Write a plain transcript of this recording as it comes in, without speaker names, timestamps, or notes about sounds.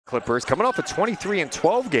Clippers coming off a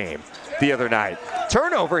 23-12 game the other night.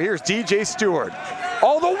 Turnover, here's DJ Stewart.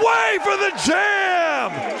 All the way for the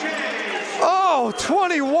jam! Oh,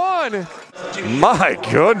 21. My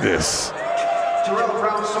goodness.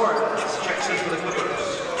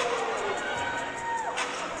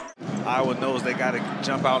 Iowa knows they got to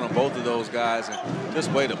jump out on both of those guys and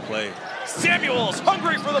just way to play. Samuels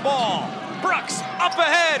hungry for the ball. Brooks up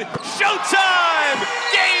ahead. Showtime!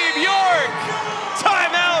 Gabe York!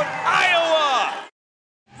 Timeout, Iowa!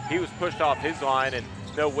 He was pushed off his line, and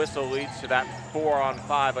no whistle leads to that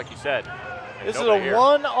 4-on-5, like you said. This is a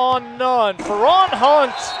 1-on-none for Ron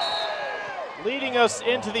Hunt, leading us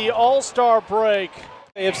into the All-Star break.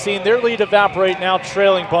 They have seen their lead evaporate, now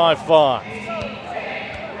trailing by 5.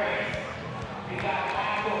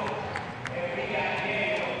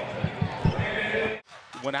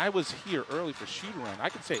 When I was here early for shoot-around, I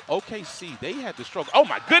could say OKC, they had the stroke. Oh,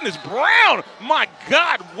 my goodness, Brown! My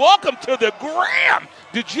God, welcome to the gram!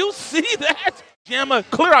 Did you see that? Jamma,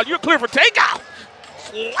 clear out. You're clear for takeout.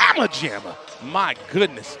 Slamma Jamma. My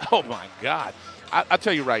goodness. Oh, my God. I'll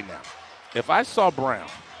tell you right now, if I saw Brown.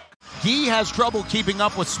 He has trouble keeping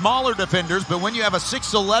up with smaller defenders, but when you have a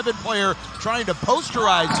 6'11 player trying to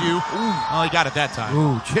posterize you, oh, he got it that time.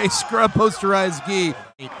 Ooh, Jay Scrub posterized Gee.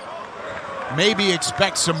 Maybe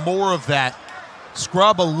expect some more of that.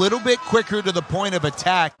 Scrub a little bit quicker to the point of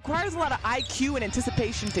attack. Requires a lot of IQ and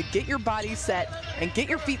anticipation to get your body set and get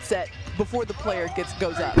your feet set before the player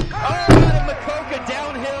goes up. Oh, and Makoka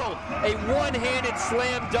downhill. A one-handed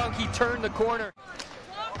slam dunk. He turned the corner.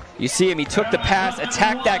 You see him, he took the pass,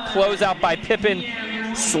 attacked that closeout by Pippen,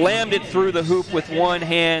 slammed it through the hoop with one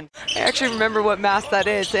hand. I actually remember what mask that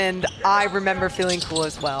is, and I remember feeling cool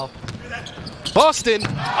as well. Boston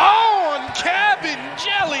on Cabin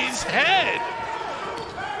Jelly's head.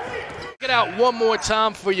 Get out one more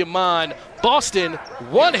time for your mind. Boston,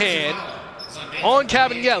 one hand on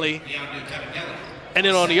Cabangeli, and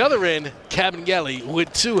then on the other end, Cabangeli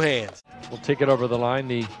with two hands. We'll take it over the line.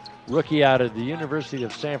 The rookie out of the University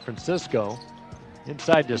of San Francisco.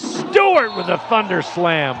 Inside to Stewart with a thunder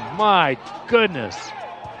slam. My goodness.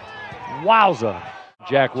 Wowza.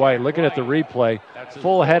 Jack White looking at the replay.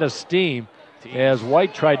 Full head of steam as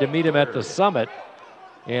White tried to meet him at the summit.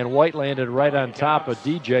 And White landed right on top of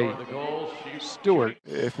DJ Stewart.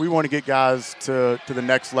 If we want to get guys to the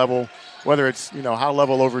next level, whether it's high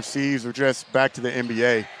level overseas or just back to the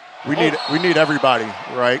NBA, we need everybody,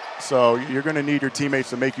 right? So you're going to need your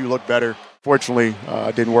teammates to make you look better. Fortunately,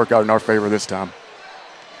 it didn't work out in our favor this time.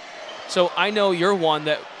 So I know you're one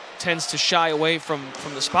that tends to shy away from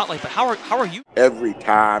the spotlight, but how are you? Every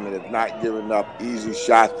time, and have not given up easy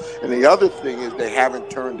shots. And the other thing is they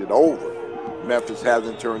haven't turned it over. Memphis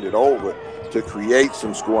hasn't turned it over to create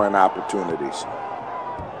some scoring opportunities.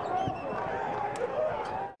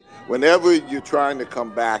 Whenever you're trying to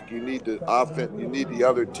come back, you need the offense, you need the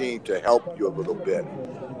other team to help you a little bit.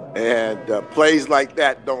 And plays like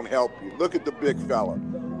that don't help you. Look at the big fella.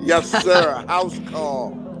 Yes, sir, house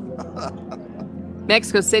call.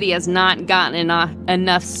 Mexico City has not gotten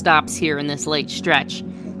enough stops here in this late stretch.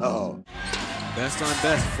 Oh. Best on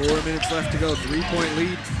best, 4 minutes left to go. 3-point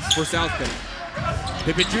lead for South Bend.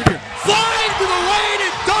 Pippen Jr. flying to the lane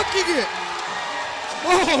and dunking it.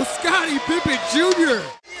 Oh, Scottie Pippen Jr.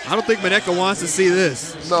 I don't think Maneka wants to see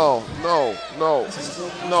this. No.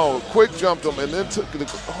 Quick jumped him and then took the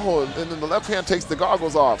and then the left hand takes the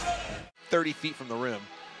goggles off. 30 feet from the rim.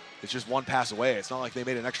 It's just one pass away. It's not like they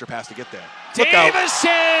made an extra pass to get there.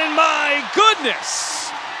 Davison, my goodness!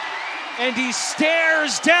 And he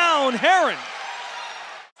stares down Heron.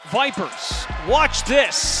 Vipers, watch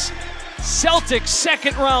this. Celtics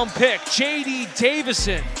second-round pick, J.D.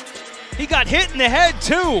 Davison. He got hit in the head,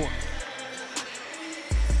 too.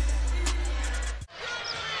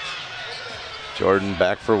 Jordan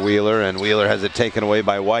back for Wheeler, and Wheeler has it taken away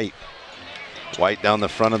by White. White down the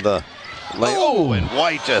front of the lane. Oh, and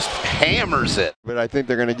White just hammers it. But I think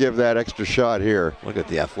they're going to give that extra shot here. Look at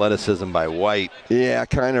the athleticism by White. Yeah,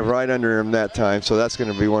 kind of right under him that time, so that's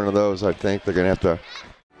going to be one of those I think they're going to have to.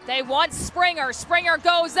 They want Springer. Springer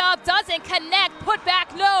goes up, doesn't connect, put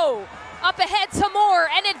back, no. Up ahead to Moore,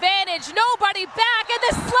 an advantage, nobody back, and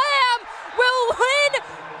the slam will win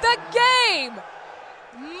the game.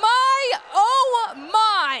 My, oh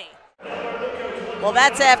my. Well,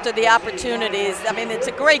 that's after the opportunities. I mean, it's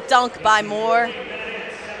a great dunk by Moore.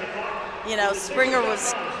 Springer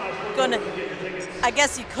was going to, I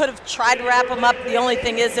guess he could have tried to wrap him up. The only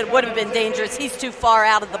thing is it would have been dangerous. He's too far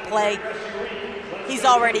out of the play. He's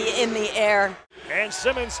already in the air. And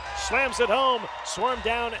Simmons slams it home. Swarm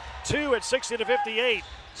down 2 at 60-58.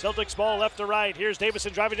 Celtics ball left to right. Here's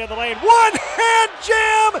Davison driving down the lane. One hand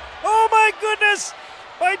jam!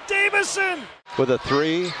 by Davison. With a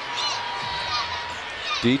three.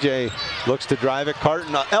 DJ looks to drive it.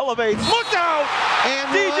 Carton elevates. Look out! And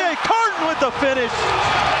DJ Carton with the finish.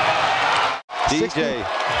 DJ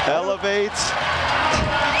elevates.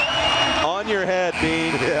 On your head,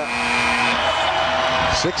 Dean. Yeah.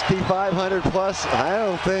 6,500 plus, I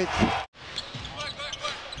don't think.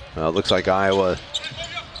 Well, it looks like Iowa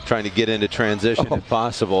trying to get into transition if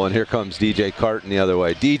possible, and here comes DJ Carton the other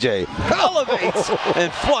way. DJ elevates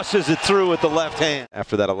and flushes it through with the left hand.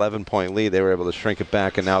 After that 11-point lead, they were able to shrink it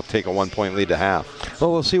back and now take a 1-point lead to half.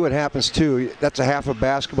 Well, we'll see what happens too. That's a half of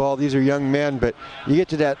basketball. These are young men, but you get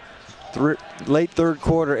to that late third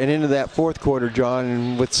quarter and into that fourth quarter, John,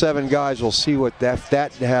 and with 7 guys, we'll see what that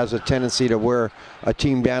has a tendency to wear a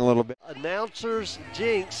team down a little bit. Announcers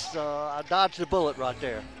jinx, I dodged the bullet right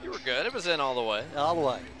there. You were good. It was in all the way. All the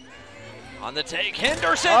way. On the take,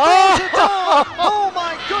 Henderson Oh! throws it down. Oh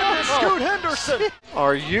my goodness, Scoot Henderson.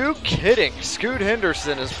 Are you kidding? Scoot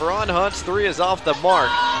Henderson, as Faron Hunt's three is off the mark.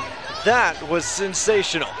 That was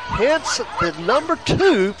sensational. Hence the number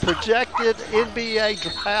 2 projected NBA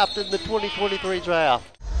draft in the 2023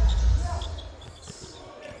 draft.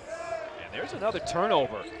 And there's another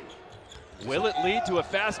turnover. Will it lead to a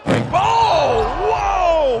fast break? Oh,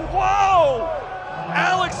 whoa, whoa!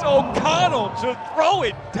 Alex O'Connell to throw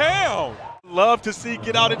it down. Love to see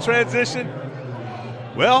get out in transition.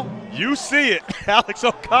 Well, you see it. Alex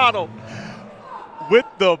O'Connell with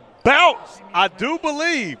the bounce. I do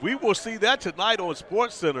believe we will see that tonight on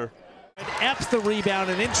SportsCenter. And Epps the rebound,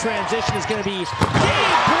 and in transition is going to be Gabe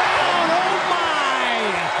Brown. Oh my!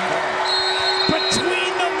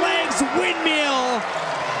 Between the legs, windmill,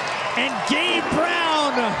 and Gabe Brown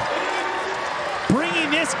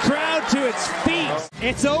bringing this crowd to its feet.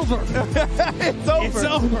 It's over. It's over. It's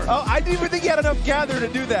over. Oh, I didn't even think he had enough gather to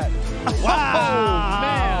do that. Wow,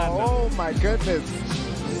 man. Oh my goodness.